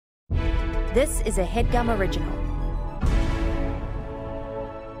This is a HeadGum original.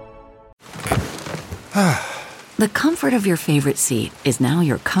 The comfort of your favorite seat is now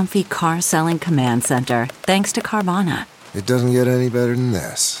your comfy car selling command center, thanks to Carvana. It doesn't get any better than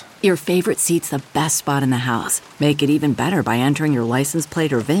this. Your favorite seat's the best spot in the house. Make it even better by entering your license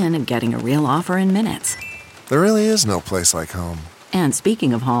plate or VIN and getting a real offer in minutes. There really is no place like home. And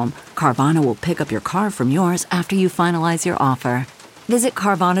speaking of home, Carvana will pick up your car from yours after you finalize your offer. Visit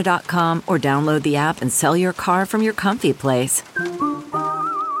Carvana.com or download the app and sell your car from your comfy place.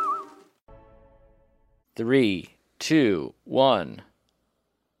 3, 2, 1.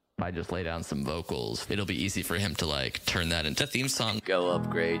 I just lay down some vocals. It'll be easy for him to like turn that into a theme song. Go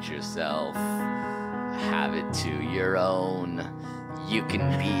upgrade yourself. Have it to your own. You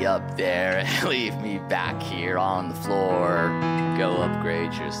can be up there and leave me back here on the floor. Go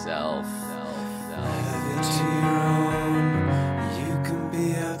upgrade yourself. Have it to your own. You can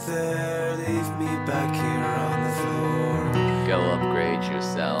be up there, leave me back here on the floor. Go upgrade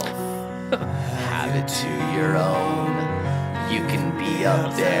yourself. Have it to your own. You can be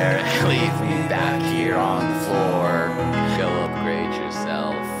up there and leave me back here on the floor. Go upgrade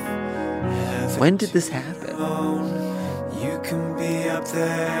yourself. When did this happen? You can be up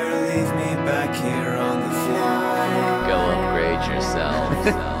there, leave me back here on the floor. Go upgrade yourself.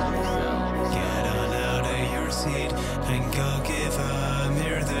 Get on out of your seat and go give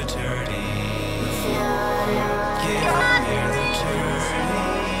Amir the dirty. Give Amir the dirty.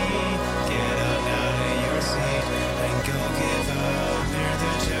 Get on out of your seat and go give Amir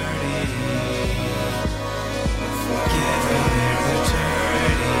the dirty. Give Amir the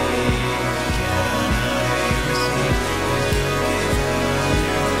dirty. Get on out of your seat and go give Amir the dirty. Give Amir the dirty. Get on out of your seat and go give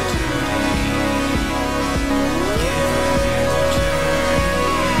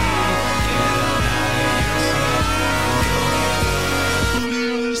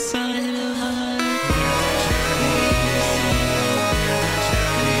Amir the side of heart.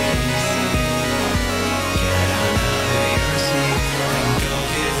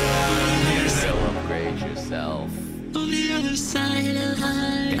 Go upgrade yourself. On the other side of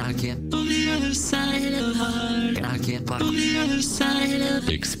heart. I can't. On the other side of heart. I can't park. On the other side of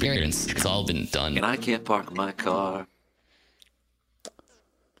the experience. It's all been done. And I can't park my car.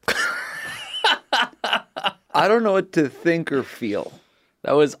 I don't know what to think or feel.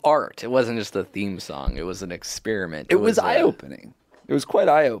 That was art. It wasn't just a theme song. It was an experiment. It was eye-opening. It was quite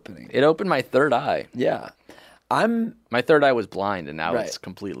eye-opening. It opened my third eye. Yeah. My third eye was blind, and now Right. it's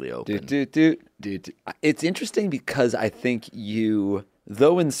completely open. It's interesting because I think you,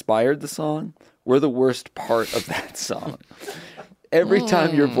 though inspired the song, were the worst part of that song. Every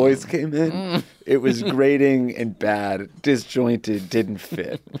time your voice came in, it was grating and bad, disjointed, didn't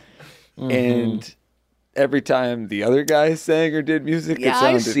fit. And every time the other guy sang or did music, Yeah, it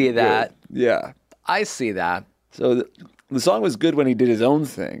sounded I see good. that. Yeah. I see that. So the song was good when he did his own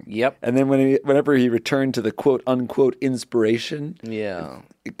thing. Yep. And then whenever he returned to the quote unquote inspiration, Yeah.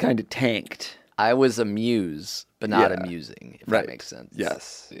 it kind of tanked. I was amused, but not Yeah. amusing, if Right. that makes sense.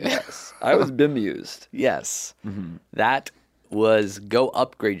 Yes. Yes. I was bemused. Yes. That was go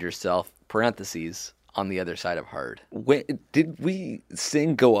upgrade yourself, parentheses, on the other side of hard. Wait, did we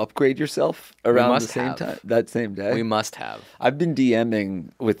sing "Go Upgrade Yourself" around the must same have. time? That same day? We must have. I've been DMing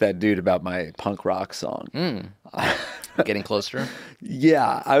with that dude about my punk rock song. Getting closer.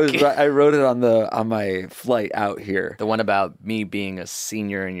 Yeah, I wrote it on my flight out here. The one about me being a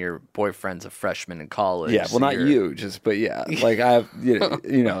senior and your boyfriend's a freshman in college. Yeah, well, so not you're- you, like I have,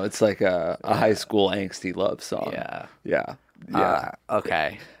 you know, it's like a high school angsty love song. Yeah. yeah.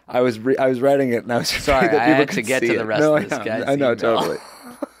 Okay. I was writing it, and I was Sorry, afraid that I people had to could get see to it. the rest No, of this guy's I know, email. totally.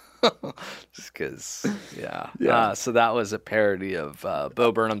 Just because, yeah. Yeah. So that was a parody of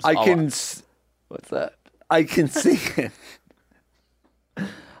Bo Burnham's. What's that? I can sing it.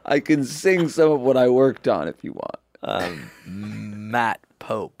 I can sing some of what I worked on if you want. Matt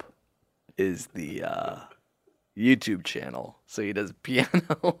Pope is the YouTube channel. So he does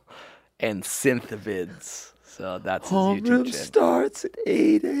piano and synth vids. So that's his Homeroom YouTube channel. starts at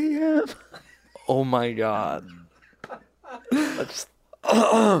 8 a.m. Oh my God. That's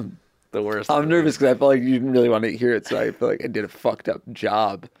the worst. I'm nervous because I felt like you didn't really want to hear it, so I feel like I did a fucked up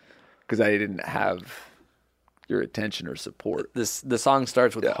job because I didn't have your attention or support. The song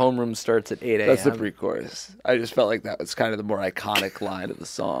starts with homeroom starts at 8 a.m. That's the pre-chorus. I just felt like that was kind of the more iconic line of the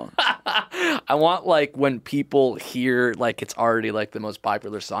song. I want like when people hear like it's already like the most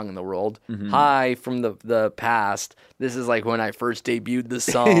popular song in the world. Hi from the past. This is like when I first debuted this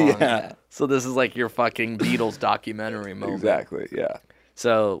song. Yeah. So this is like your fucking Beatles documentary moment. Exactly, yeah.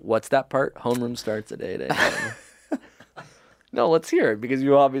 So what's that part? Homeroom starts at 8 a.m. No, let's hear it because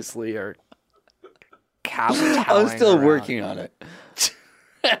you obviously are I'm still working on it.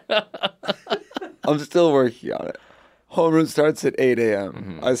 I'm still working on it. Homeroom starts at 8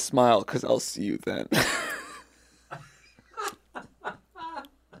 a.m. I smile because I'll see you then.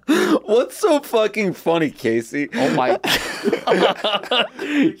 What's so fucking funny, Casey? Oh my.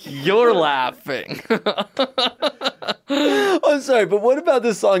 You're laughing. I'm sorry, but what about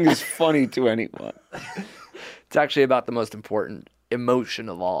this song is funny to anyone? It's actually about the most important emotion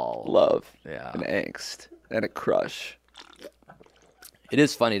of all. Love Yeah. and angst and a crush. It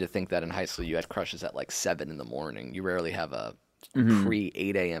is funny to think that in high school you had crushes at like 7 in the morning. You rarely have a pre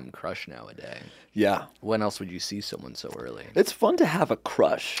 8 a.m. crush nowadays. Yeah. When else would you see someone so early? It's fun to have a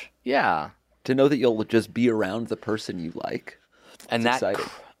crush. Yeah. To know that you'll just be around the person you like. And It's that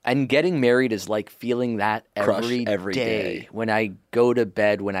exciting. and getting married is like feeling that Crush every every day. When I go to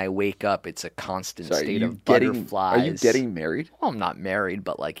bed, when I wake up, it's a constant Sorry, state are of you getting, butterflies. Are you getting married? Well, I'm not married,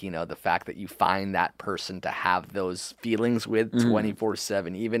 but like, the fact that you find that person to have those feelings with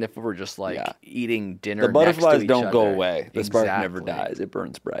 24/7, even if we're just like Yeah. eating dinner. The butterflies next to don't each go other. away. The spark never Exactly. dies. It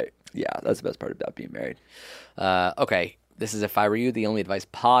burns bright. Yeah, that's the best part about being married. Okay, this is If I Were You, the only advice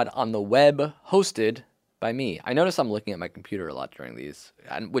pod on the web, hosted by me. I notice I'm looking at my computer a lot during these,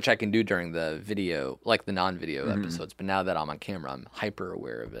 which I can do during the video, like the non-video episodes. But now that I'm on camera, I'm hyper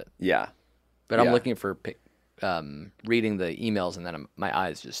aware of it. Yeah. But I'm Yeah. looking for reading the emails, and then my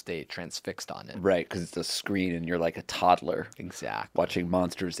eyes just stay transfixed on it. Right, because it's a screen and you're like a toddler Exactly. watching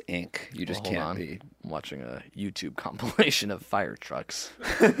Monsters, Inc. You just Hold can't on. be. I'm watching a YouTube compilation of fire trucks.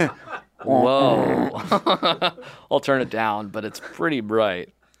 Whoa. I'll turn it down, but it's pretty bright.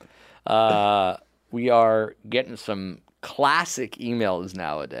 We are getting some classic emails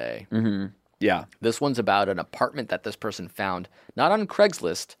nowadays. Yeah. This one's about an apartment that this person found, not on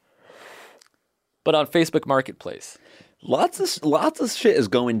Craigslist, but on Facebook Marketplace. Lots of shit is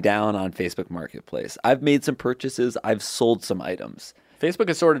going down on Facebook Marketplace. I've made some purchases. I've sold some items. Facebook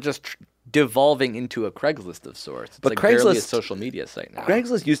is sort of just devolving into a Craigslist of sorts. It's But like barely a Craigslist- social media site now.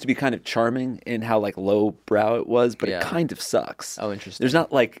 Craigslist used to be kind of charming in how like lowbrow it was, but Yeah. it kind of sucks. Oh, interesting. There's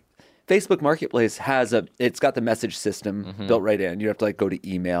not like Facebook Marketplace it's got the message system Mm-hmm. built right in. You have to like go to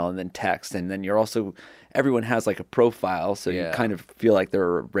email and then text, and then everyone has like a profile, so you Yeah. kind of feel like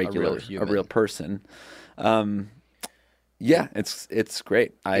they're a regular, human. a real person. Yeah, it's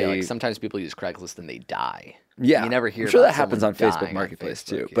great. Yeah, like sometimes people use Craigslist and they die. Yeah, You never hear I'm sure about that happens someone on Facebook dying on Marketplace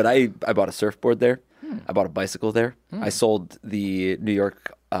too. Facebook, But yeah. I bought a surfboard there. I bought a bicycle there. I sold the New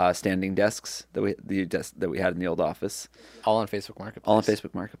York standing desks that we had in the old office, All on Facebook Marketplace. all on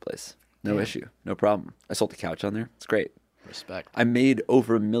Facebook Marketplace. No issue, no problem. I sold the couch on there. It's great. Respect. I made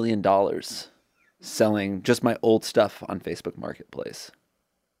over $1 million selling just my old stuff on Facebook Marketplace.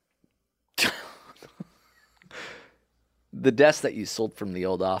 The desk that you sold from the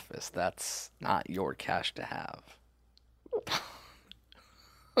old office, that's not your cash to have.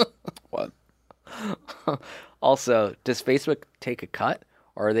 What? Also, does Facebook take a cut,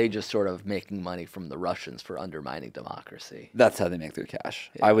 or are they just sort of making money from the Russians for undermining democracy? That's how they make their cash.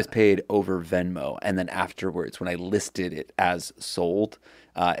 I was paid over Venmo, and then afterwards, when I listed it as sold,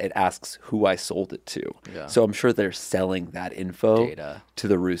 it asks who I sold it to. Yeah. So I'm sure they're selling that info Data. to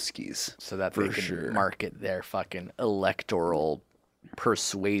the Ruskies. So that For they can sure. market their fucking electoral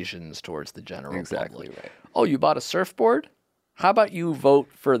persuasions towards the general Exactly public. right. Oh, you bought a surfboard? How about you vote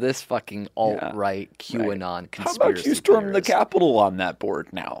for this fucking alt-right QAnon How conspiracy about you storm the theorist? Capitol on that board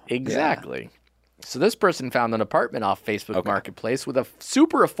now? Exactly. So this person found an apartment off Facebook Marketplace with a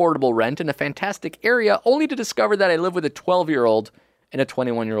super affordable rent in a fantastic area, only to discover that I live with a 12-year-old in a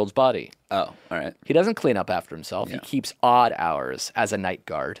 21-year-old's body. Oh, all right. He doesn't clean up after himself. Yeah. He keeps odd hours as a night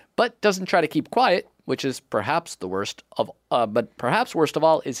guard, but doesn't try to keep quiet, which is perhaps the worst of. But perhaps worst of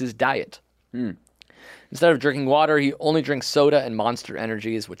all is his diet. Instead of drinking water, he only drinks soda and Monster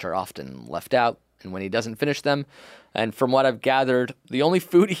Energies, which are often left out. And when he doesn't finish them, and from what I've gathered, the only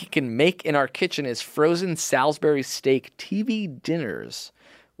food he can make in our kitchen is frozen Salisbury steak TV dinners,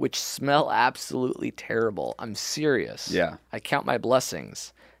 which smell absolutely terrible. I'm serious. Yeah. I count my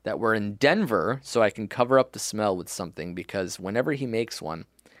blessings that we're in Denver so I can cover up the smell with something, because whenever he makes one,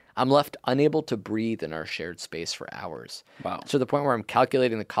 I'm left unable to breathe in our shared space for hours. Wow. To the point where I'm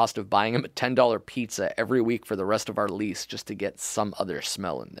calculating the cost of buying him a $10 pizza every week for the rest of our lease just to get some other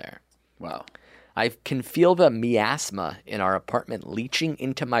smell in there. Wow. I can feel the miasma in our apartment leaching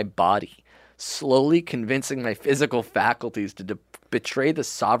into my body, slowly convincing my physical faculties to betray the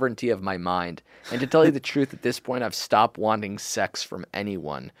sovereignty of my mind. And to tell you the truth, at this point, I've stopped wanting sex from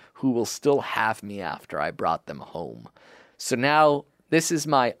anyone who will still have me after I brought them home. So now, this is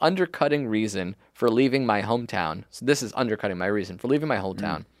my undercutting reason for leaving my hometown. So this is undercutting my reason for leaving my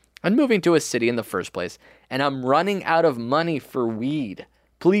hometown I'm moving to a city in the first place, and I'm running out of money for weed.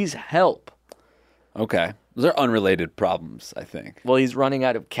 Please help. Okay. Those are unrelated problems, I think. Well, he's running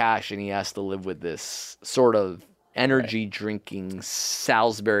out of cash, and he has to live with this sort of energy drinking,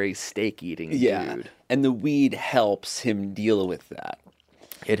 Salisbury steak eating dude. And the weed helps him deal with that.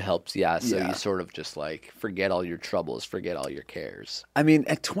 It helps, yeah. So Yeah. you sort of just like forget all your troubles, forget all your cares. I mean,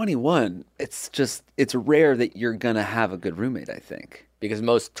 at 21, it's rare that you're going to have a good roommate, I think. Because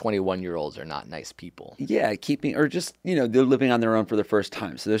most 21-year-olds are not nice people. Yeah, or just, they're living on their own for the first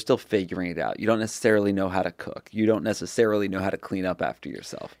time. So they're still figuring it out. You don't necessarily know how to cook. You don't necessarily know how to clean up after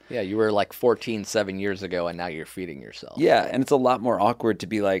yourself. Yeah, you were like 14 7 years ago, and now you're feeding yourself. Yeah, and it's a lot more awkward to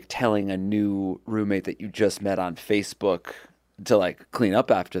be like telling a new roommate that you just met on Facebook to like clean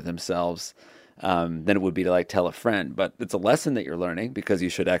up after themselves than it would be to like tell a friend. But it's a lesson that you're learning because you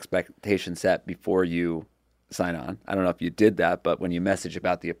should expectation set before you sign on. I don't know if you did that, but when you message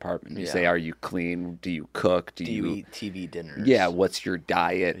about the apartment, you say, "Are you clean? Do you cook? Do you eat TV dinners? Yeah. What's your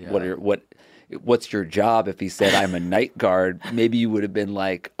diet? Yeah. What's your job?" If he said, "I'm a night guard," maybe you would have been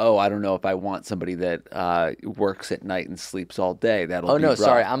like, "Oh, I don't know if I want somebody that works at night and sleeps all day. That'll Oh be no, rough."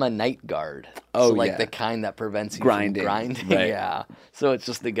 sorry, I'm a night guard. Oh, so, like yeah. the kind that prevents you Grinding, from grinding. right. Yeah. So it's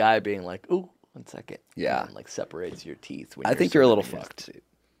just the guy being like, "Ooh, 1 second." Yeah. And then, like separates your teeth. When I think you're a little serving fucked, it.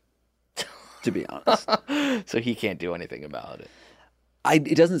 to be honest. So he can't do anything about it.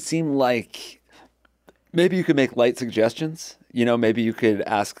 It doesn't seem like maybe you could make light suggestions. Maybe you could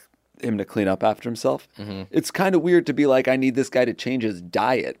ask him to clean up after himself. Mm-hmm. It's kind of weird to be like, I need this guy to change his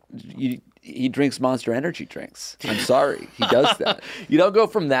diet. He drinks Monster Energy drinks. I'm sorry. He does that. You don't go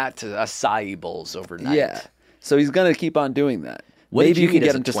from that to acai bowls overnight. Yeah. So he's going to keep on doing that. What Maybe did you eat can as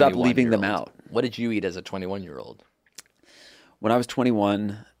get a him to stop leaving them 21-year-old? out. What did you eat as a 21-year-old? When I was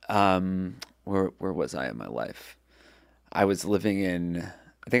 21, where was I in my life? I was living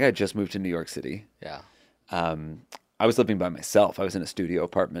I think I had just moved to New York City. Yeah. I was living by myself. I was in a studio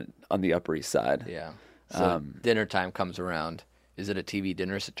apartment on the Upper East Side. Yeah. So dinner time comes around. Is it a TV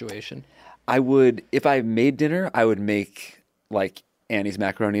dinner situation? If I made dinner, I would make like Annie's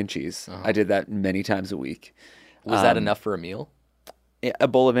macaroni and cheese. I did that many times a week. Was that enough for a meal? A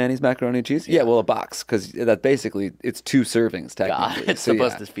bowl of Annie's macaroni and cheese? Yeah, well, a box, because that basically, it's 2 servings technically. God, it's So,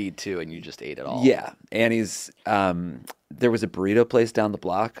 supposed yeah. to feed 2, and you just ate it all. Yeah, Annie's, there was a burrito place down the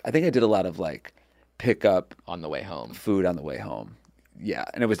block. I think I did a lot of like pick up On the way home. food on the way home. Yeah,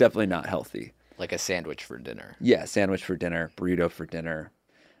 and it was definitely not healthy. Like a sandwich for dinner. Yeah, sandwich for dinner, burrito for dinner.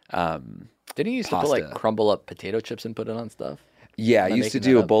 Didn't you used to put like Pasta. crumble up potato chips and put it on stuff? Yeah, I Am I used to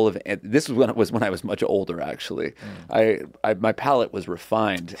making do that a up? bowl of. This was when I was much older, actually. I my palate was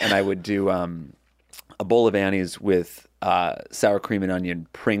refined, and I would do a bowl of Annie's with sour cream and onion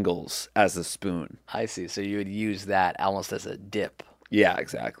Pringles as a spoon. I see. So you would use that almost as a dip. Yeah,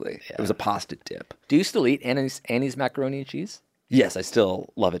 exactly. It was a pasta dip. Do you still eat Annie's macaroni and cheese? Yes, I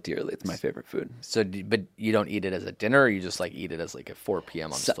still love it dearly. It's my favorite food. So, but you don't eat it as a dinner, or you just like eat it as like a 4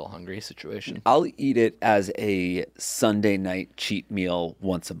 p.m. I'm still hungry situation? I'll eat it as a Sunday night cheat meal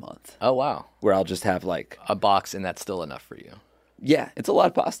once a month, Oh, wow. where I'll just have like, A box, and that's still enough for you. yeah, it's a lot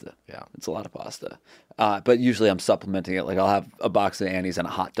of pasta. Yeah. It's a lot of pasta. But usually I'm supplementing it. Like I'll have a box of Annie's and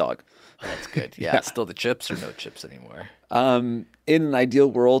a hot dog. That's good. Yeah. Still the chips or no chips anymore? In an ideal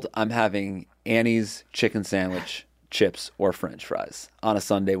world, I'm having Annie's chicken sandwich, chips, or French fries on a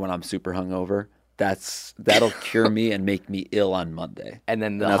Sunday when I'm super hungover. That'll cure me and make me ill on Monday. And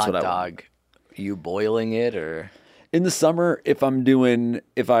then the that's hot what I dog, are you boiling it or? In the summer, if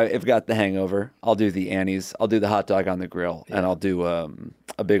I've got the hangover, I'll do the Annie's. I'll do the hot dog on the grill, and I'll do a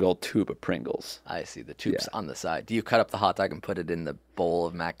big old tube of Pringles. I see the tubes on the side. Do you cut up the hot dog and put it in the bowl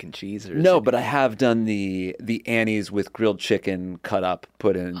of mac and cheese? Or is No, it- but I have done the Annie's with grilled chicken cut up,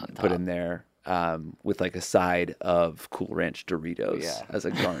 put in there. With like a side of Cool Ranch Doritos as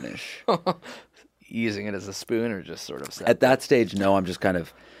a garnish. using it as a spoon or just sort of At that stage, no, I'm just kind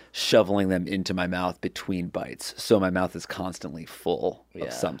of shoveling them into my mouth between bites. So my mouth is constantly full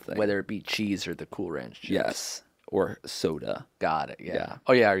of something. whether it be cheese or the Cool Ranch juice. Yes. Or soda. Got it. Yeah. Yeah.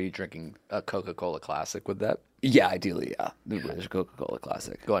 Oh yeah. Are you drinking a Coca-Cola Classic with that? Yeah, ideally, yeah. The British Coca-Cola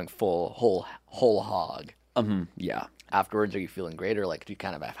Classic. Going full whole hog. Yeah. Afterwards, are you feeling great, or like do you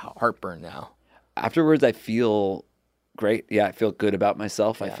kind of have heartburn now? Afterwards, I feel great. Yeah, I feel good about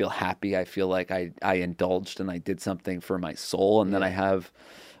myself. I feel happy. I feel like I indulged and I did something for my soul. And then I have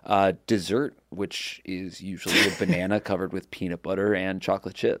dessert, which is usually a banana covered with peanut butter and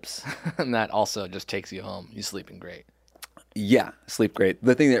chocolate chips. And that also just takes you home. You're sleeping great. Yeah, sleep great.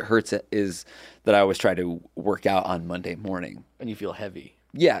 The thing that hurts is that I always try to work out on Monday morning. And you feel heavy.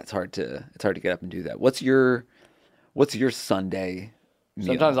 Yeah, it's hard to get up and do that. What's your Sunday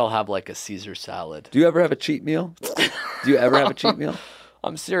meal? Sometimes I'll have like a Caesar salad. Do you ever have a cheat meal? Do you ever have a cheat meal?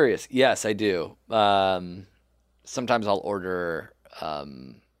 I'm serious. Yes, I do. Sometimes I'll order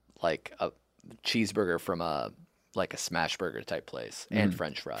like a cheeseburger from a smash burger type place and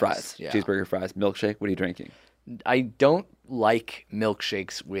French fries. Fries. Yeah. Cheeseburger, fries, milkshake. What are you drinking? I don't like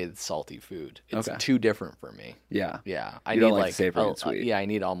milkshakes with salty food. It's Okay. too different for me. Yeah. Yeah, I You need don't like savory and sweet. yeah, I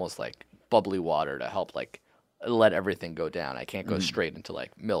need almost like bubbly water to help like let everything go down. I can't go straight into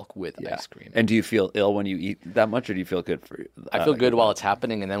like milk with ice cream. And do you feel ill when you eat that much, or do you feel good for? I feel good while it's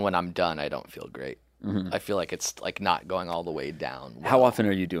happening, and then when I'm done, I don't feel great. I feel like it's like not going all the way down. How often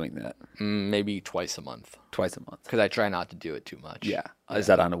are you doing that? Maybe twice a month Twice a month. because I try not to do it too much. Yeah. Is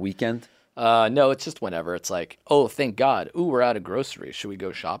that on a weekend? No, it's just whenever. It's like, oh, thank God. Ooh, we're out of groceries. Should we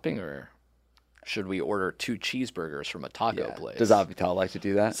go shopping or should we order 2 cheeseburgers from a taco place? Does Avital like to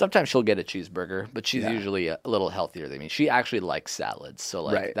do that? Sometimes she'll get a cheeseburger, but she's usually a little healthier than me. She actually likes salads, so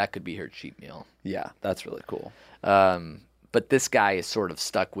like Right. that could be her cheat meal. Yeah, that's really cool. But this guy is sort of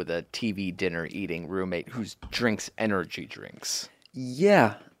stuck with a TV dinner eating roommate who drinks energy drinks.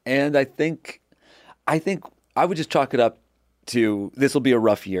 Yeah, and I think I would just chalk it up to this will be a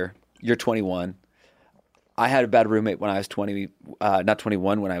rough year. You're 21. I had a bad roommate when I was 20, not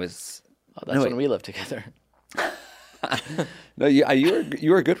 21 when I was. Oh, that's when we lived together. No,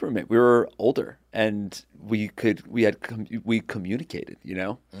 you were a good roommate. We were older, and we communicated. You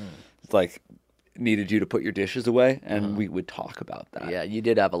know, it's like needed you to put your dishes away, and we would talk about that. Yeah, you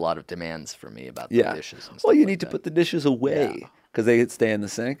did have a lot of demands for me about the Yeah. dishes and stuff. Well, you like need to that. put the dishes away because they stay in the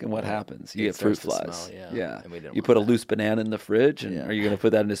sink, and what happens? You It get fruit starts to flies. smell, yeah, and we didn't You want put a that. loose banana in the fridge, and are you going to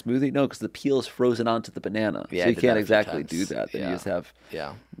put that in a smoothie? No, because the peel is frozen onto the banana, Yeah, so I you did can't that a few exactly times. do that. Then you Yeah. just have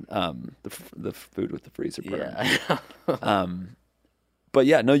Yeah. the food with the freezer burn. Yeah. But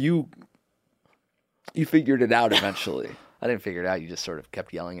yeah, no, you figured it out eventually. I didn't figure it out. You just sort of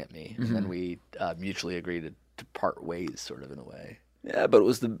kept yelling at me, and Mm-hmm. then we mutually agreed to part ways, sort of in a way. Yeah, but it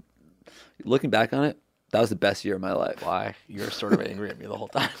was looking back on it, that was the best year of my life. Why? You were sort of angry at me the whole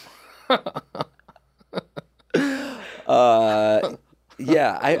time.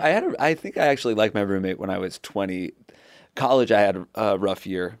 Yeah, I think I actually liked my roommate when I was 20. College, I had a rough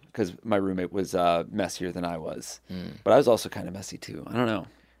year because my roommate was messier than I was. But I was also kind of messy too. I don't know.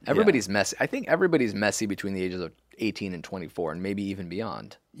 Everybody's messy. I think everybody's messy between the ages of 18 and 24, and maybe even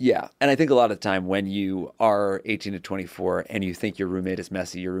beyond. Yeah, and I think a lot of the time when you are 18 to 24 and you think your roommate is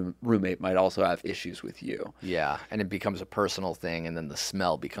messy, your roommate might also have issues with you. Yeah, and it becomes a personal thing, and then the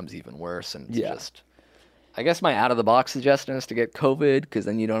smell becomes even worse. And it's Yeah. just, I guess my out of the box suggestion is to get COVID because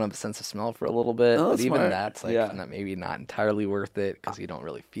then you don't have a sense of smell for a little bit. Oh, but that's even smart. that's like Yeah. maybe not entirely worth it because you don't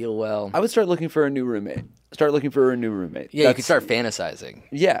really feel well. I would start looking for a new roommate. Yeah, you can start fantasizing.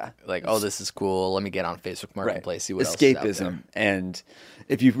 Yeah. Like, oh, this is cool. Let me get on Facebook Marketplace, see what else is out Escapism. there. And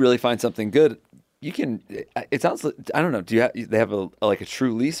if you really find something good, you can. It sounds. I don't know. Do they have a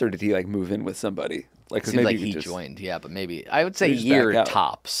true lease, or did he like move in with somebody? Like, 'cause Seems like you he could just- joined, yeah, but maybe I would say Maybe just year back out.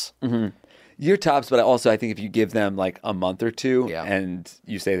 tops. Year tops, but also I think if you give them like a month or two, Yeah. and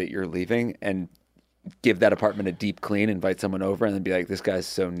you say that you're leaving, and give that apartment a deep clean, invite someone over, and then be like, "This guy's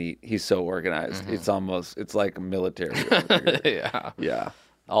so neat. He's so organized. It's like a military." over here." Yeah. Yeah.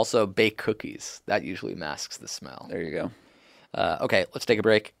 Also, bake cookies. That usually masks the smell. There you go. Okay, let's take a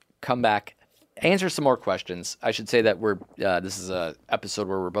break. Come back. Answer some more questions. I should say that this is a episode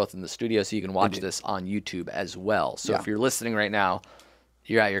where we're both in the studio, so you can watch this on YouTube as well. So if you're listening right now,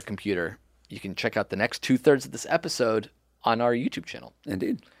 you're at your computer. You can check out the next 2/3 of this episode on our YouTube channel.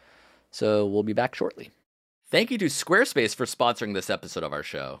 Indeed. So we'll be back shortly. Thank you to Squarespace for sponsoring this episode of our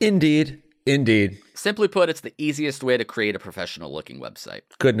show. Indeed. Simply put, it's the easiest way to create a professional-looking website.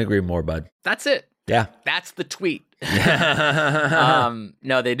 Couldn't agree more, bud. That's it. Yeah. That's the tweet.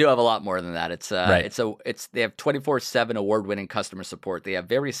 No, they do have a lot more than that. It's Right. they have 24/7 award-winning customer support. They have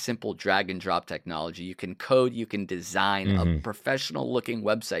very simple drag and drop technology. You can code, you can design a professional-looking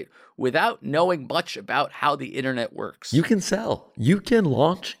website without knowing much about how the internet works. You can sell. You can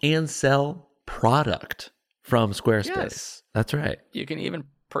launch and sell product from Squarespace. Yes. That's right. You can even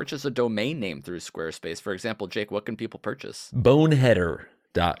purchase a domain name through Squarespace. For example, Jake, what can people purchase?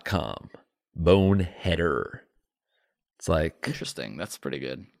 Boneheader.com. Boneheader. It's like, Interesting. That's pretty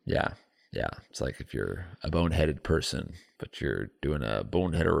good. yeah. It's like if you're a boneheaded person, but you're doing a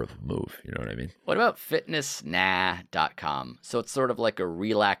boneheader of a move. You know what I mean? What about fitnessnah.com? So it's sort of like a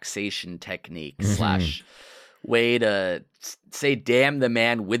relaxation technique slash way to say damn the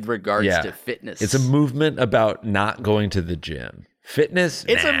man with regards to fitness. It's a movement about not going to the gym. Fitness?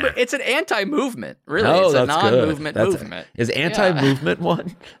 It's Nah. it's an anti-movement, really. Oh, it's a that's good. non-movement movement. Is anti-movement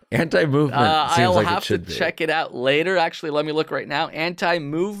one? Anti-movement seems I'll like have it should to be. check it out later. Actually, let me look right now.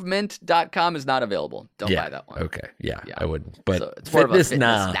 Antimovement.com is not available. Don't buy that one. Okay. Yeah, Yeah. I wouldn't. But So it's more of a fitness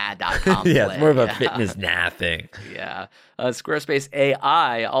nah. fitnessnah.com Yeah, it's more of a play. fitness nah thing. Yeah. Squarespace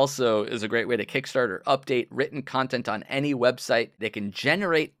AI also is a great way to kickstart or update written content on any website. They can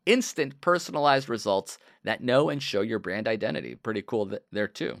generate instant personalized results that know and show your brand identity. Pretty cool there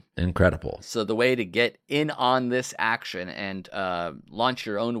too. Incredible. So the way to get in on this action and launch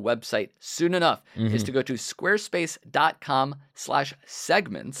your own website soon enough is to go to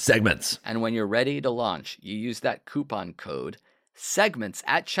squarespace.com/segments. Segments. And when you're ready to launch, you use that coupon code segments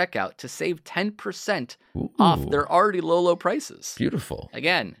at checkout to save 10% off their already low prices. Beautiful.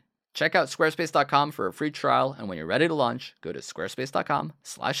 Again, check out squarespace.com for a free trial. And when you're ready to launch, go to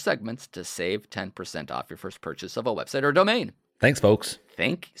squarespace.com/segments to save 10% off your first purchase of a website or domain. Thanks, folks.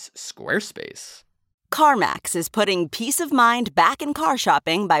 Thanks, Squarespace. CarMax is putting peace of mind back in car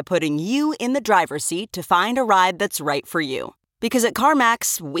shopping by putting you in the driver's seat to find a ride that's right for you. Because at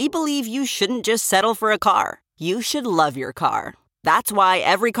CarMax, we believe you shouldn't just settle for a car. You should love your car. That's why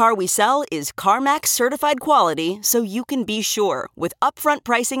every car we sell is CarMax certified quality, so you can be sure with upfront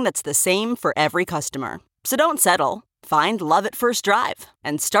pricing that's the same for every customer. So don't settle. Find love at first drive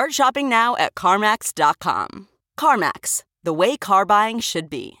and start shopping now at CarMax.com. CarMax, the way car buying should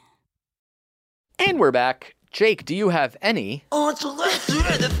be. And we're back. Jake, do you have any? Oh, so let's do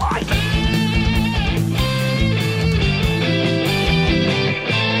it.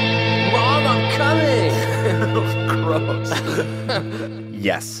 Mom, I'm coming! Gross.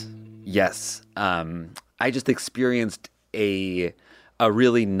 Yes. I just experienced a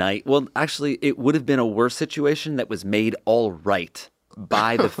really nice. Well, actually, it would have been a worse situation that was made all right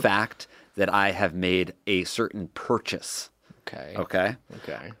by the fact that I have made a certain purchase. Okay. Okay.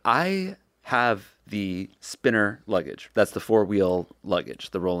 I have the spinner luggage. That's the 4-wheel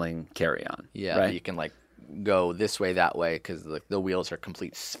luggage, the rolling carry-on. Yeah, right? you can like go this way, that way, because the wheels are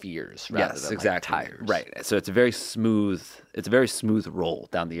complete spheres rather than like tires. Right. So it's a very smooth. It's a very smooth roll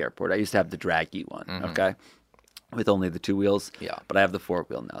down the airport. I used to have the draggy one. Okay. With only the 2 wheels. Yeah. But I have the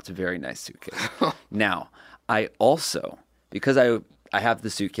 4-wheel now. It's a very nice suitcase. Now, I also, because I have the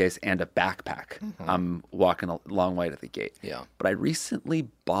suitcase and a backpack, I'm walking a long way to the gate. Yeah. But I recently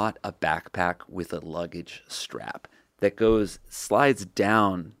bought a backpack with a luggage strap that slides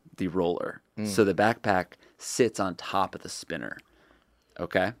down the roller. So the backpack sits on top of the spinner.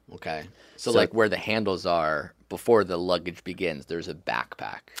 Okay? Okay. So like where the handles are before the luggage begins, there's a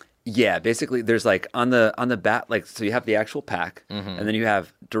backpack. Yeah, basically there's like on the back, like, so you have the actual pack and then you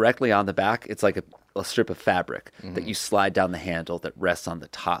have directly on the back, it's like a strip of fabric that you slide down the handle that rests on the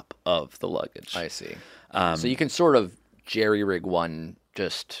top of the luggage. I see. So you can sort of jerry-rig one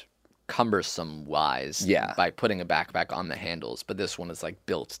just cumbersome-wise by putting a backpack on the handles, but this one is like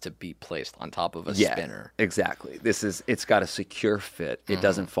built to be placed on top of a spinner. Exactly. It's got a secure fit. It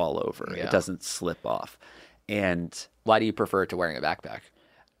doesn't fall over. Yeah. It doesn't slip off. And why do you prefer it to wearing a backpack?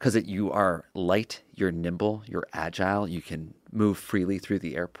 Because you are light, you're nimble, you're agile, you can move freely through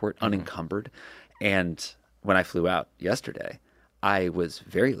the airport unencumbered. And when I flew out yesterday, I was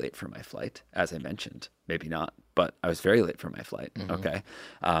very late for my flight, as I mentioned. Maybe not, but I was very late for my flight. Okay.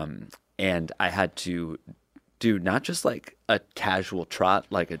 And I had to do not just like a casual trot,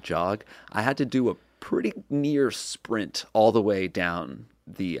 like a jog. I had to do a pretty near sprint all the way down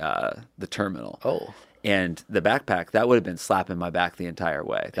the terminal. Oh. And the backpack, that would have been slapping my back the entire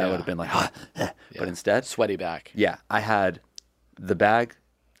way. That would have been like, but instead, sweaty back. Yeah, I had the bag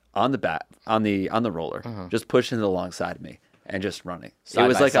on the back on the roller, just pushing it alongside me and just running. Side it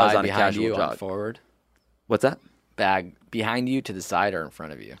was by like I was side on a behind casual you, jog. on forward. What's that? Bag behind you, to the side, or in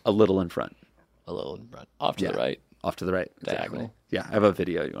front of you? A little in front. A little in front. Off to the right. Off to the right. Exactly. Diagonal. Yeah, I have a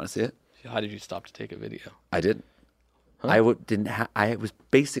video. You want to see it? How did you stop to take a video? I didn't. I was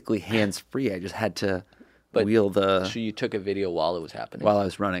basically hands free. I just had to wheel the. So you took a video while it was happening? While I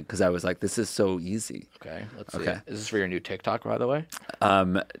was running, because I was like, "This is so easy." Okay, let's see. Is this for your new TikTok, by the way?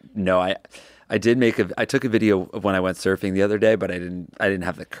 No, I did I took a video of when I went surfing the other day, but I didn't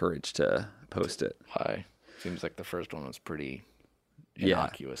have the courage to post it. Why? Seems like the first one was pretty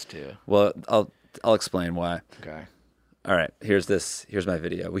innocuous too. Well, I'll explain why. Okay. All right. Here's my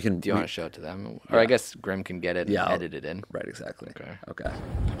video. Do you want to show it to them, or I guess Grim can get it and edit it in? Right. Exactly. Okay.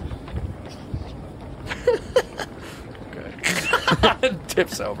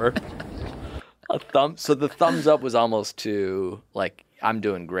 Tips over. A thumb. So the thumbs up was almost to like I'm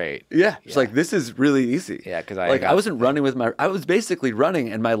doing great. Yeah, it's like this is really easy. Yeah, 'cause I wasn't running with I was basically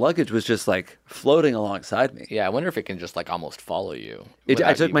running, and my luggage was just like floating alongside me. Yeah, I wonder if it can just like almost follow you. I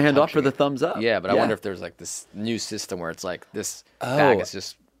without took you my hand off for touching the it. thumbs up. Yeah, but I wonder if there's like this new system where it's like this bag is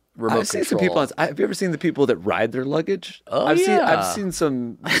just remote I've seen some control. people. Have you ever seen the people that ride their luggage? Oh, I've yeah. seen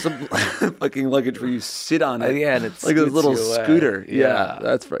some fucking luggage where you sit on it. Yeah, and it like a scoots little you away. scooter. Yeah, Yeah.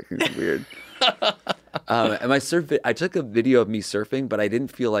 that's fucking weird. And I took a video of me surfing, but I didn't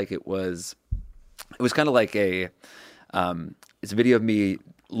feel like it was. It was kind of like it's a video of me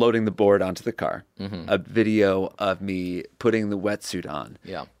loading the board onto the car, a video of me putting the wetsuit on.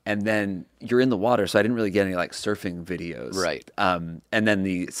 Yeah. And then you're in the water, so I didn't really get any like surfing videos. Right. And then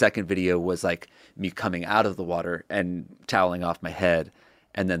the second video was like me coming out of the water and toweling off my head.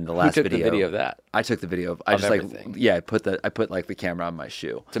 And then the last took the video. video of that? I took the video of. everything? I put like the camera on my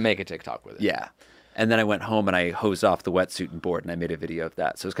shoe. to make a TikTok with it. Yeah. And then I went home and I hosed off the wetsuit and board and I made a video of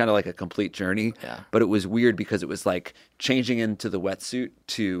that. So it was kind of like a complete journey. Yeah. But it was weird because it was like changing into the wetsuit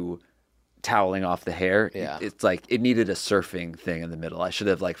to toweling off the hair. Yeah. It's like it needed a surfing thing in the middle. I should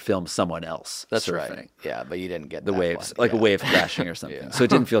have like filmed someone else That's surfing. right. Yeah, but you didn't get The that waves, one. like a Yeah. wave crashing or something. Yeah. So it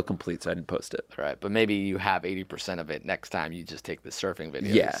didn't feel complete, so I didn't post it. Right, but maybe you have 80% of it. Next time you just take the surfing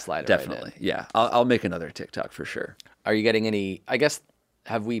video. Yeah, and slide it definitely. Right in. Yeah. I'll make another TikTok for sure. Are you getting any? I guess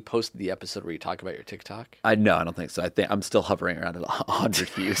have we posted the episode where you talk about your TikTok? No, I don't think so. I think I'm still hovering around at 100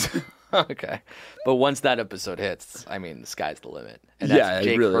 views. Okay, but once that episode hits, I mean, the sky's the limit. And Yeah, that's it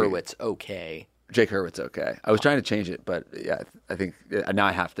Jake really- Hurwitz. Okay. Jake Hurwitz, okay. I was trying to change it, but yeah, I think now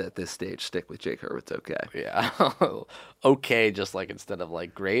I have to at this stage stick with Jake Hurwitz, okay. Yeah. Okay, just like instead of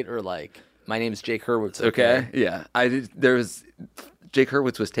like great or like my name's Jake Hurwitz. Okay, yeah. Jake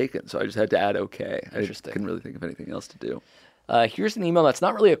Hurwitz was taken, so I just had to add okay. Interesting. I couldn't really think of anything else to do. Here's an email that's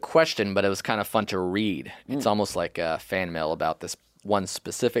not really a question, but it was kind of fun to read. Hmm. It's almost like a fan mail about this one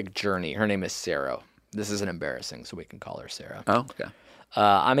specific journey. Her name is Sarah. This isn't embarrassing, so we can call her Sarah. Oh, okay.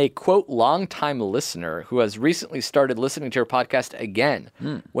 I'm a, quote, longtime listener who has recently started listening to your podcast again.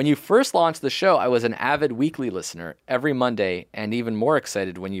 When you first launched the show, I was an avid weekly listener every Monday and even more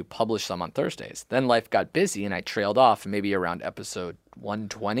excited when you published some on Thursdays. Then life got busy and I trailed off maybe around episode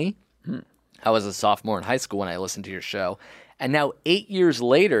 120. I was a sophomore in high school when I listened to your show. And now 8 years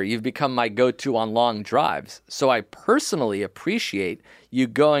later, you've become my go-to on long drives. So I personally appreciate you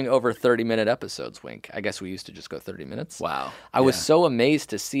going over 30-minute episodes, Wink. I guess we used to just go 30 minutes. Wow. I was so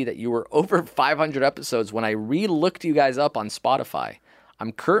amazed to see that you were over 500 episodes when I re-looked you guys up on Spotify.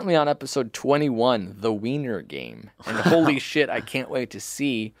 I'm currently on episode 21, The Wiener Game. And holy shit, I can't wait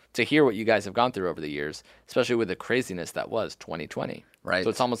to hear what you guys have gone through over the years, especially with the craziness that was 2020. Right.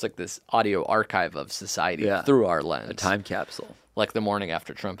 So it's almost like this audio archive of society Yeah. through our lens. A time capsule. Like the Morning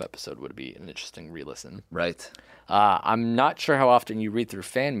After Trump episode would be an interesting re-listen. Right. I'm not sure how often you read through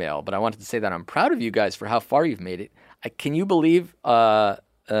fan mail, but I wanted to say that I'm proud of you guys for how far you've made it. Can you believe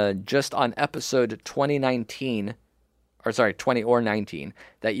just on episode 2019, or sorry, 20 or 19,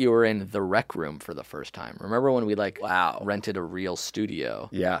 that you were in the Rec Room for the first time? Remember when we rented a real studio?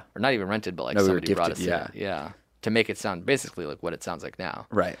 Yeah. Or not even rented, but like No, we were somebody brought us gifted, in. Yeah. To make it sound basically like what it sounds like now.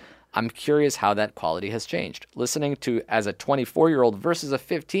 Right. I'm curious how that quality has changed. Listening to as a 24-year-old versus a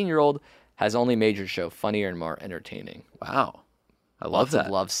 15-year-old has only made your show funnier and more entertaining. Wow. I love Lots that.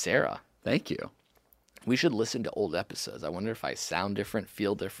 of love, Sarah. Thank you. We should listen to old episodes. I wonder if I sound different,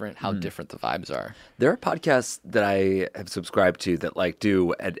 feel different, how different the vibes are. There are podcasts that I have subscribed to that like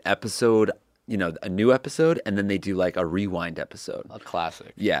do an episode, a new episode, and then they do like a rewind episode. A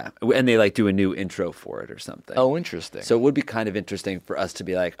classic. Yeah. And they like do a new intro for it or something. Oh, interesting. So it would be kind of interesting for us to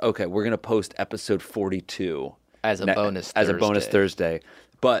be like, okay, we're going to post episode 42 As a bonus as a bonus Thursday.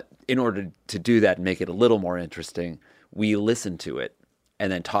 But in order to do that and make it a little more interesting, we listen to it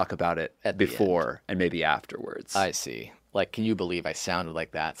and then talk about it At the before and maybe afterwards. I see. Like, can you believe I sounded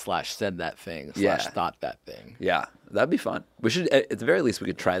like that, / said that thing, / Yeah. thought that thing? Yeah, that'd be fun. We should, at the very least, we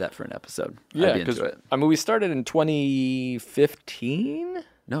could try that for an episode. I'd be into it. I mean, we started in 2015?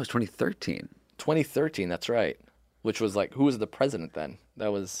 No, it's 2013. 2013, that's right. Which was like, who was the president then?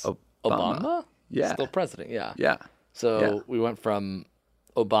 That was Obama? Yeah. Still president, yeah. Yeah. So we went from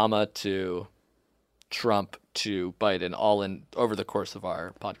Obama to Trump to Biden all in over the course of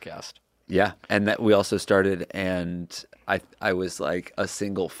our podcast. Yeah, and that we also started, and I was like a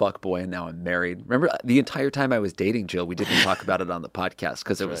single fuckboy, and now I'm married. Remember, the entire time I was dating Jill, we didn't talk about it on the podcast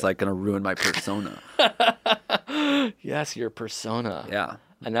because it was like going to ruin my persona. Yes, your persona. Yeah.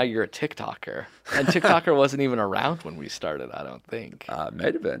 And now you're a TikToker. And TikToker wasn't even around when we started, I don't think.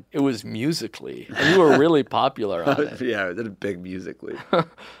 Might have been. It was Musical.ly. And you were really popular on it. Yeah, I did a big Musical.ly.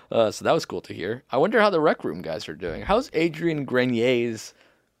 So that was cool to hear. I wonder how the Rec Room guys are doing. How's Adrian Grenier's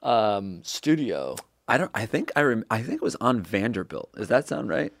studio? I think it was on Vanderbilt. Does that sound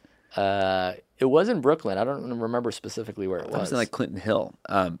right? It was in Brooklyn. I don't remember specifically where it was. It was in like Clinton Hill.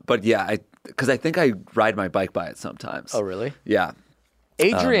 But yeah, because I think I ride my bike by it sometimes. Oh, really? Yeah.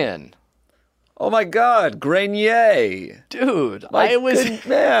 Adrian. Oh my God, Grenier. Dude, My I was good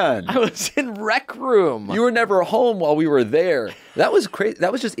man. I was in Rec Room. You were never home while we were there. That was crazy.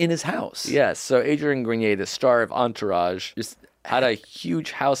 That was just in his house. Yes, so Adrian Grenier, the star of Entourage, just had a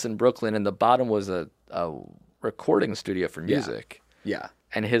huge house in Brooklyn, and the bottom was a recording studio for music. Yeah.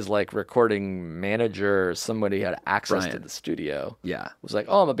 And his like recording manager, somebody had access to the studio. Yeah. Was like,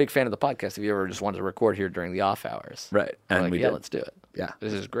 oh, I'm a big fan of the podcast. If you ever just wanted to record here during the off hours. Right. And And like, we yeah, did. let's do it. Yeah.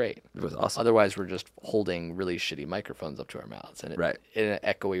 This is great. It was awesome. Otherwise, we're just holding really shitty microphones up to our mouths. And Right. in an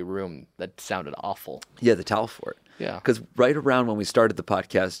echoey room that sounded awful. Yeah, the towel fort. Yeah. Because right around when we started the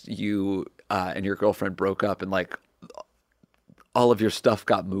podcast, you and your girlfriend broke up and like all of your stuff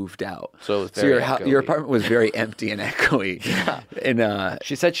got moved out. So it was very your echoey. apartment was very empty and echoey. Yeah. And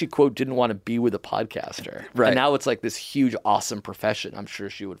She said she, quote, didn't want to be with a podcaster. Right. And now it's like this huge, awesome profession. I'm sure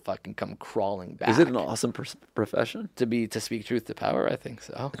she would fucking come crawling back. is it an awesome profession? To speak truth to power? I think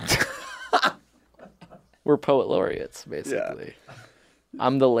so. We're poet laureates, basically.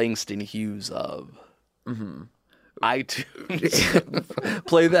 I'm the Langston Hughes of iTunes.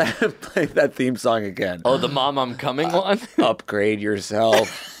 Play that theme song again. Oh, the Mom I'm Coming one? Upgrade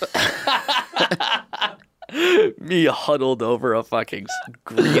yourself. Me huddled over a fucking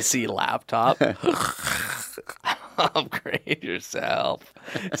greasy laptop. Upgrade yourself.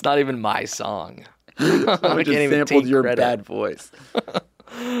 It's not even my song. I can't just even sampled take your credit. bad voice.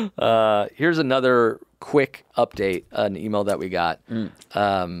 Here's another quick update, an email that we got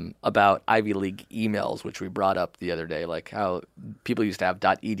about Ivy League emails, which we brought up the other day, like how people used to have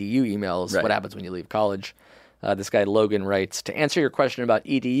 .edu emails. Right. What happens when you leave college? This guy Logan writes, to answer your question about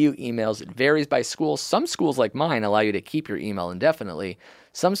EDU emails, it varies by school. Some schools like mine allow you to keep your email indefinitely.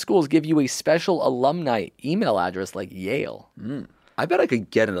 Some schools give you a special alumni email address like Yale. I bet I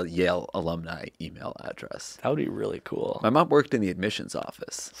could get a Yale alumni email address. That would be really cool. My mom worked in the admissions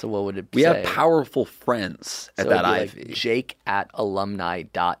office. So what would it We say? have powerful friends at So that it'd be Ivy. like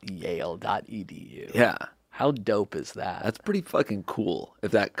jake@alumni.yale.edu. Yeah. How dope is that? That's pretty fucking cool if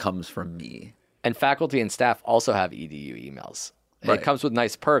that comes from me. And faculty and staff also have EDU emails. And Right. It comes with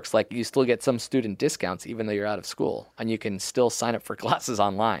nice perks, like you still get some student discounts even though you're out of school. And you can still sign up for classes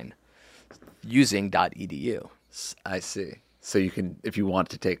online using .edu. I see. So you can, if you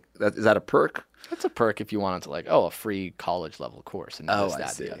want to take, is that a perk? That's a perk if you wanted to, like, a free college level course and this, I that,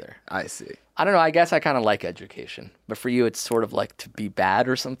 see. the other. I see. I don't know. I guess I kind of like education. But for you, it's sort of like to be bad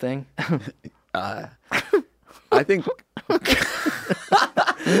or something. I think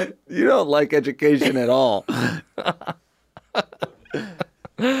you don't like education at all.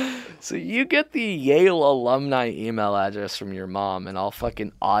 So you get the Yale alumni email address from your mom, and I'll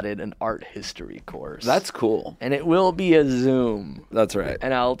fucking audit an art history course. That's cool. And it will be a Zoom. That's right.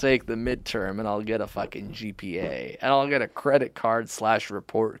 And I'll take the midterm, and I'll get a fucking GPA. And I'll get a credit card /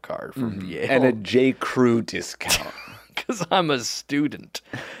 report card from Yale. And a J. Crew discount. Because I'm a student.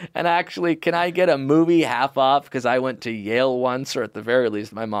 And actually, can I get a movie half off because I went to Yale once, or at the very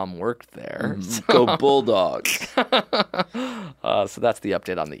least, my mom worked there. Go Bulldogs. So that's the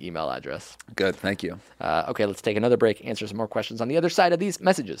update on the email address. Good. Thank you. Okay, let's take another break, answer some more questions on the other side of these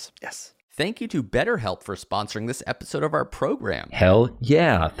messages. Yes. Thank you to BetterHelp for sponsoring this episode of our program. Hell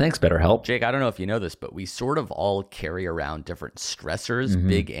yeah. Thanks, BetterHelp. Jake, I don't know if you know this, but we sort of all carry around different stressors,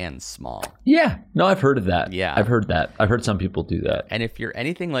 big and small. Yeah. No, I've heard of that. Yeah. I've heard that. I've heard some people do that. And if you're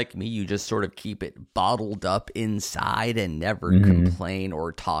anything like me, you just sort of keep it bottled up inside and never complain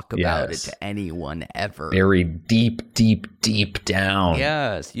or talk about Yes. it to anyone ever. Buried deep, deep, deep down.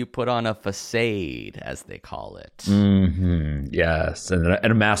 Yes, you put on a facade, as they call it. Mm-hmm. Yes. And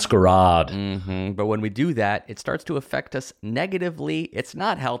a masquerade. But when we do that, it starts to affect us negatively. It's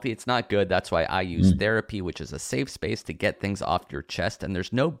not healthy. It's not good. That's why I use therapy, which is a safe space to get things off your chest. And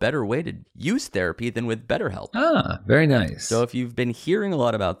there's no better way to use therapy than with BetterHelp. Ah, very nice. So if you've been hearing a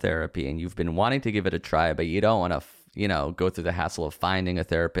lot about therapy and you've been wanting to give it a try, but you don't want to, go through the hassle of finding a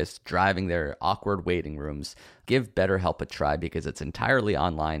therapist, driving their awkward waiting rooms, give BetterHelp a try because it's entirely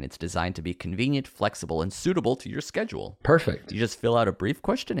online. It's designed to be convenient, flexible, and suitable to your schedule. Perfect. You just fill out a brief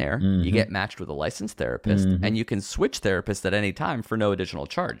questionnaire, you get matched with a licensed therapist, and you can switch therapists at any time for no additional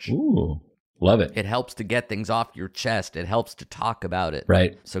charge. Ooh. Love it. It helps to get things off your chest. It helps to talk about it.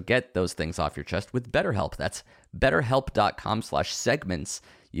 Right. So get those things off your chest with BetterHelp. That's betterhelp.com/segments.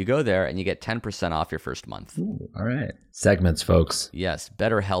 You go there and you get 10% off your first month. Ooh, all right. Segments, folks. Yes,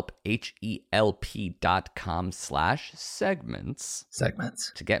 BetterHelp, HELP.com/segments.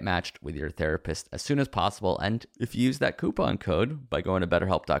 Segments. To get matched with your therapist as soon as possible. And if you use that coupon code by going to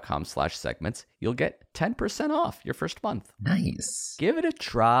betterhelp.com/segments, you'll get 10% off your first month. Nice. Give it a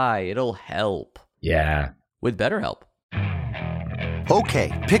try. It'll help. Yeah. With BetterHelp.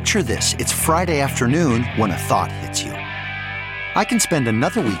 Okay, picture this. It's Friday afternoon when a thought hits you. I can spend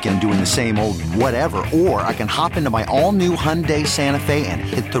another weekend doing the same old whatever, or I can hop into my all-new Hyundai Santa Fe and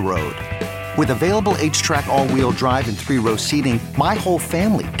hit the road. With available H-Track all-wheel drive and 3-row seating, my whole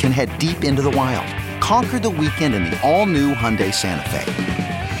family can head deep into the wild. Conquer the weekend in the all-new Hyundai Santa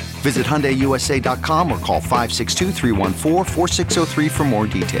Fe. Visit HyundaiUSA.com or call 562-314-4603 for more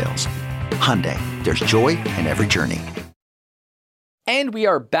details. Hyundai, there's joy in every journey. And we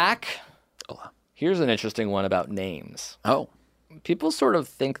are back. Here's an interesting one about names. Oh. People sort of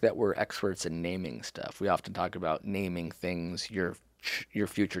think that we're experts in naming stuff. We often talk about naming things. Your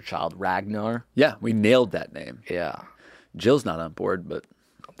future child, Ragnar. Yeah, we nailed that name. Yeah. Jill's not on board, but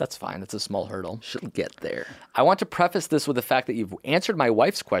that's fine. It's a small hurdle. She'll get there. I want to preface this with the fact that you've answered my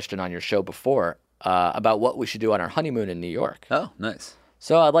wife's question on your show before about what we should do on our honeymoon in New York. Oh, nice.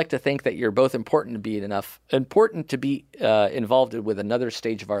 So I'd like to think that you're both important to be involved with another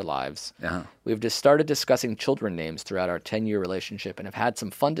stage of our lives. Uh-huh. We've just started discussing children names throughout our 10-year relationship and have had some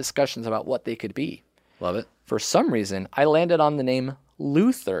fun discussions about what they could be. Love it. For some reason, I landed on the name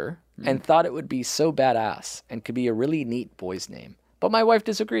Luther and thought it would be so badass and could be a really neat boy's name. But my wife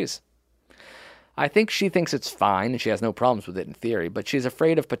disagrees. I think she thinks it's fine and she has no problems with it in theory, but she's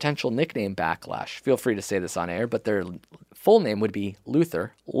afraid of potential nickname backlash. Feel free to say this on air, but their full name would be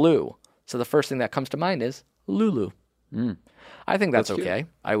Luther, Lou. So the first thing that comes to mind is Lulu. I think that's okay.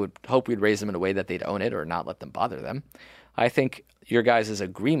 I would hope we'd raise them in a way that they'd own it or not let them bother them. I think your guys'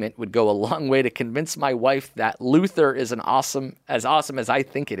 agreement would go a long way to convince my wife that Luther is awesome as I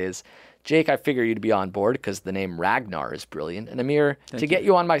think it is. Jake, I figure you'd be on board because the name Ragnar is brilliant. And Amir, to get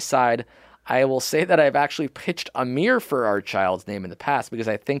you on my side, I will say that I've actually pitched Amir for our child's name in the past because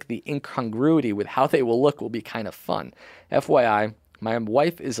I think the incongruity with how they will look will be kind of fun. FYI, my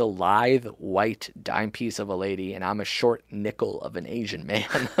wife is a lithe, white dime piece of a lady, and I'm a short nickel of an Asian man.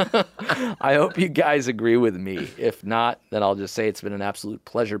 I hope you guys agree with me. If not, then I'll just say it's been an absolute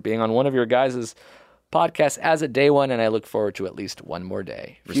pleasure being on one of your guys' podcasts as a day one, and I look forward to at least one more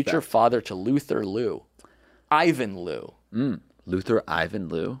day. Respect. Future father to Luther Lou. Ivan Lou. Luther Ivan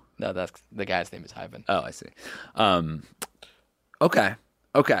Lou? No, that's the guy's name is Ivan. Oh, I see. Okay.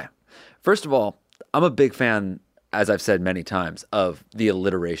 First of all, I'm a big fan, as I've said many times, of the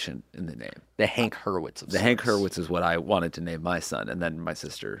alliteration in the name. The Hank Hurwitz of The Hank Hurwitz is what I wanted to name my son, and then my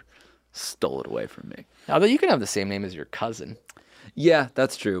sister stole it away from me. Although you can have the same name as your cousin. Yeah,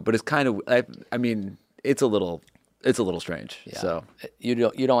 that's true, but it's kind of, I mean, it's a little strange. Yeah. So you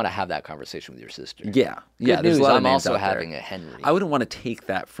don't want to have that conversation with your sister. yeah. Good There's news, a lot of I'm names also out there. having a Henry. I wouldn't want to take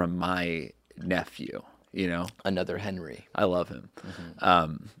that from my nephew, you know? Another Henry. I love him.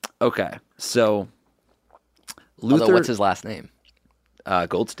 Okay, so Although, Luther, what's his last name?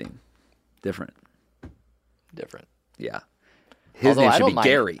 Goldstein. Different. Yeah. His Although name I should don't be mind-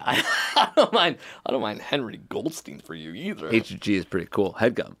 Gary. I don't mind Henry Goldstein for you either. HG is pretty cool.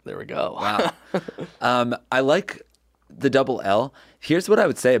 Headgum. There we go. Wow. I like the double L. Here's what I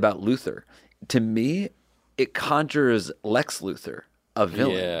would say about Luther. To me, it conjures Lex Luthor, a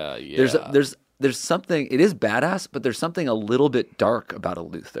villain. Yeah. There's something. It is badass, but there's something a little bit dark about a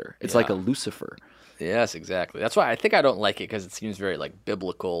Luthor. It's like a Lucifer. Yes, exactly. That's why I think I don't like it because it seems very like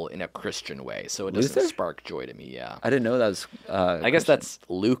biblical in a Christian way. So it doesn't Luther? spark joy to me. Yeah. I didn't know that was. I guess that's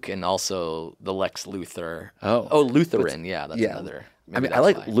Luke and also the Lex Luthor. Oh. Lutheran. Yeah, that's another. I Maybe mean, I that's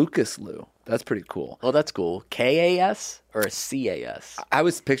like why. Lucas Lou. That's pretty cool. Oh, that's cool. KAS or CAS? I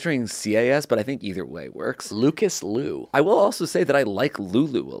was picturing CAS, but I think either way works. Lucas Lou. I will also say that I like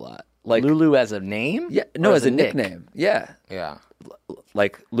Lulu a lot. Like Lulu as a name? Yeah, no, Or as a nick? nickname. Yeah. Yeah.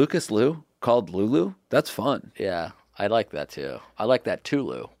 Like Lucas Lou called Lulu. That's fun. Yeah. I like that too. I like that too,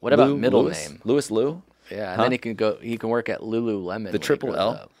 Lou. What about middle Lewis? name? Lewis Lou? Yeah, and then he can work at Lululemon. when The he triple grows L?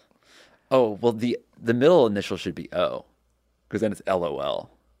 up. Oh, well, the middle initial should be O, because then it's LOL.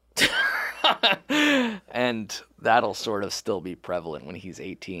 And that'll sort of still be prevalent when he's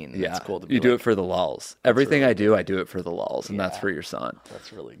 18. Yeah, It's cool to be you do like, it for the lulz. Everything I do it for the lulz, and that's for your son.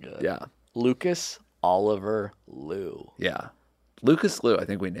 That's really good. Yeah, Lucas Oliver Lou. yeah. Lucas Lou, I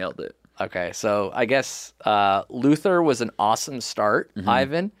think we nailed it. Okay, so I guess Luther was an awesome start,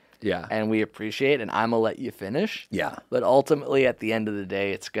 Ivan. Yeah. And we appreciate, and I'm going to let you finish. Yeah. But ultimately, at the end of the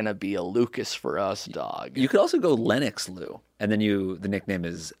day, it's going to be a Lucas for us, dog. You could also go Lennox Lou, and then the nickname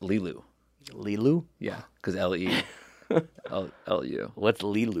is Lilu. Lilu? Yeah, because L-E. L-U. What's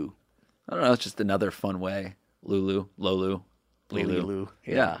Lilu? I don't know. It's just another fun way. Lulu, Lolu, Lilu. Lilu.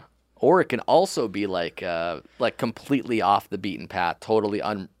 Yeah. Or it can also be like completely off the beaten path, totally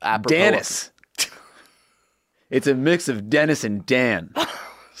apropos. Dennis. It's a mix of Dennis and Dan. I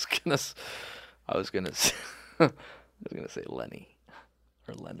was gonna say Lenny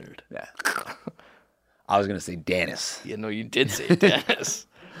or Leonard. Yeah. I was gonna say Dennis. Yeah, no, you did say Dennis.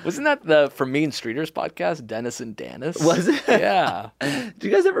 Wasn't that the from Mean Streeters podcast, Dennis and Dennis? Was it? Yeah. Did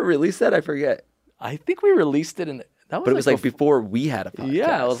you guys ever release that? I forget. I think we released it in. That was But it was like before we had a podcast.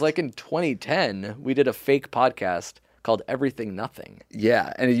 Yeah, it was like in 2010. We did a fake podcast called Everything Nothing.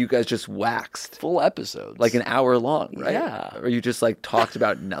 Yeah, and you guys just waxed. Full episodes. Like an hour long, right? Yeah. Or you just like talked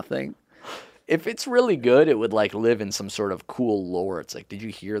about nothing. If it's really good, it would like live in some sort of cool lore. It's like, did you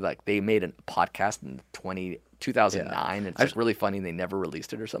hear like they made a podcast in 2009? It's like really funny. They never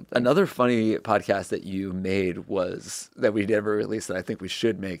released it or something. Another funny podcast that you made that we never released that I think we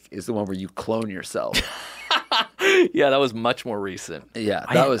should make is the one where you clone yourself. Yeah, that was much more recent. Yeah,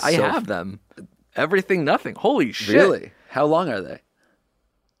 I have them. Everything Nothing. Holy shit. Really? How long are they?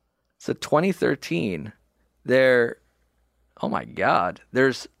 So 2013. Oh my God.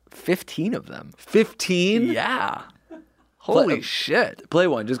 There's 15 of them. 15? Yeah. Holy shit. Play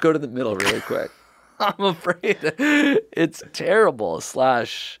one. Just go to the middle really quick. I'm afraid it's terrible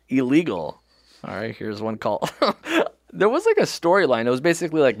 / illegal. All right, here's one called. There was like a storyline. It was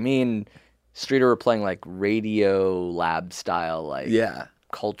basically like me and Streeter were playing like Radio Lab style, like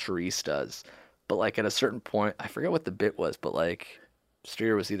culturistas. But like at a certain point, I forget what the bit was, but like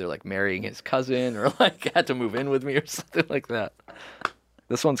Streeter was either like marrying his cousin or like had to move in with me or something like that.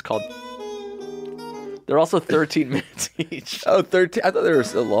 This one's called. They're also 13 minutes each. Oh, 13. I thought they were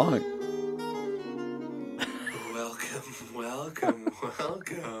so long. Welcome.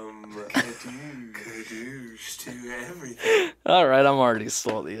 Kadoosh to everything. All right, I'm already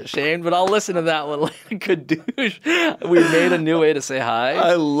slightly ashamed, but I'll listen to that one later. Kadoosh. We made a new way to say hi.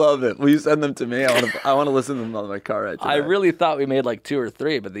 I love it. Will you send them to me? I want to listen to them on my car ride today. I really thought we made like 2 or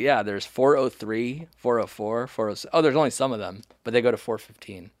 3, but there's 403, 404, 406. Oh, there's only some of them, but they go to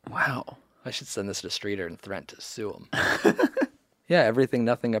 415. Wow. I should send this to Streeter and threaten to sue him. Yeah, Everything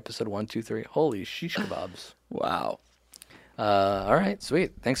Nothing, episode 1, 2, 3. Holy shish kebabs. Wow. All right,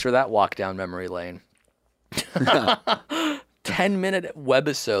 sweet. Thanks for that walk down memory lane. 10-minute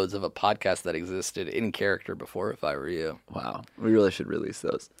webisodes of a podcast that existed in character before If I Were You. Wow. We really should release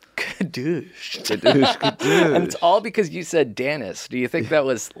those. Kadoosh. Kadoosh. And it's all because you said Dennis. Do you think that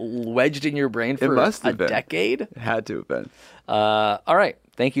was wedged in your brain for a decade? It had to have been. All right.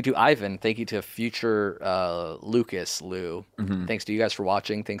 Thank you to Ivan. Thank you to future Lucas Lou. Mm-hmm. Thanks to you guys for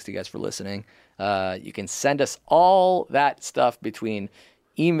watching. Thanks to you guys for listening. You can send us all that stuff between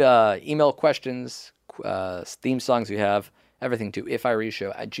email questions, theme songs you have, everything to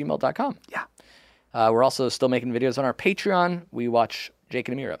ifiwereyoushow@gmail.com. Yeah. We're also still making videos on our Patreon. We watch Jake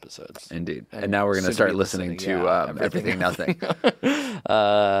and Amir episodes. Indeed. And now we're going to start listening to Everything Nothing.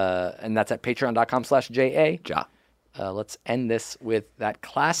 And that's at patreon.com/JA. Ja. Let's end this with that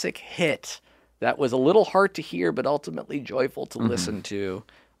classic hit that was a little hard to hear, but ultimately joyful to listen to.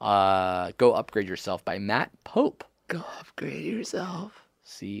 Go Upgrade Yourself by Matt Pope. Go upgrade yourself.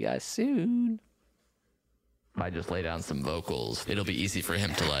 See you guys soon. If I just lay down some vocals, it'll be easy for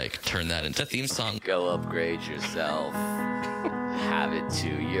him to like turn that into a theme song. Go upgrade yourself. Have it to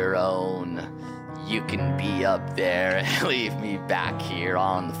your own. You can be up there and leave me back here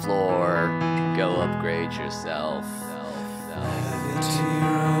on the floor. Go upgrade yourself. Have it to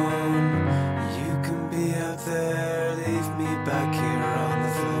your own. You can be up there, leave me back here on the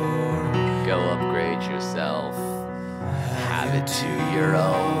floor. Go upgrade yourself. Have it to your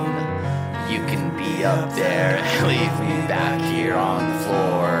own. You can be up there and leave me back here on the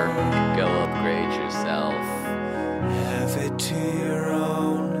floor. Go upgrade yourself. Have it to your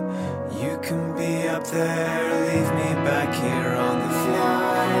own. You can be up there, leave me back here on the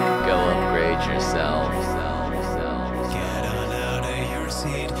floor. Go upgrade yourself. Get on out of your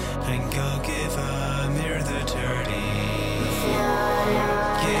seat and go give Amir the dirty.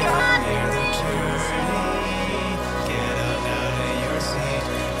 Give Amir the dirty. Get on out of your seat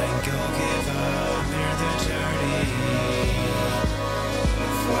and go give Amir the dirty.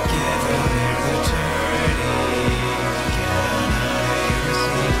 Give Amir the dirty. Get on out of your seat and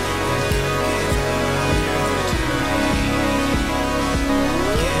go give Amir the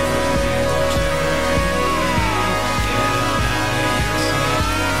dirty. Give Amir the dirty. Get on out of your seat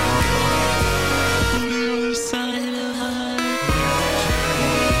and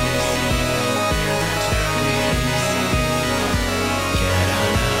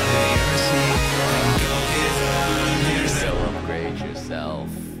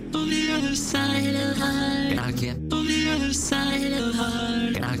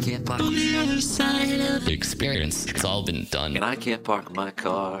I can't park on the other side of the experience. It's all been done. And I can't park my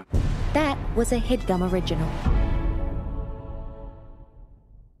car. That was a HeadGum original.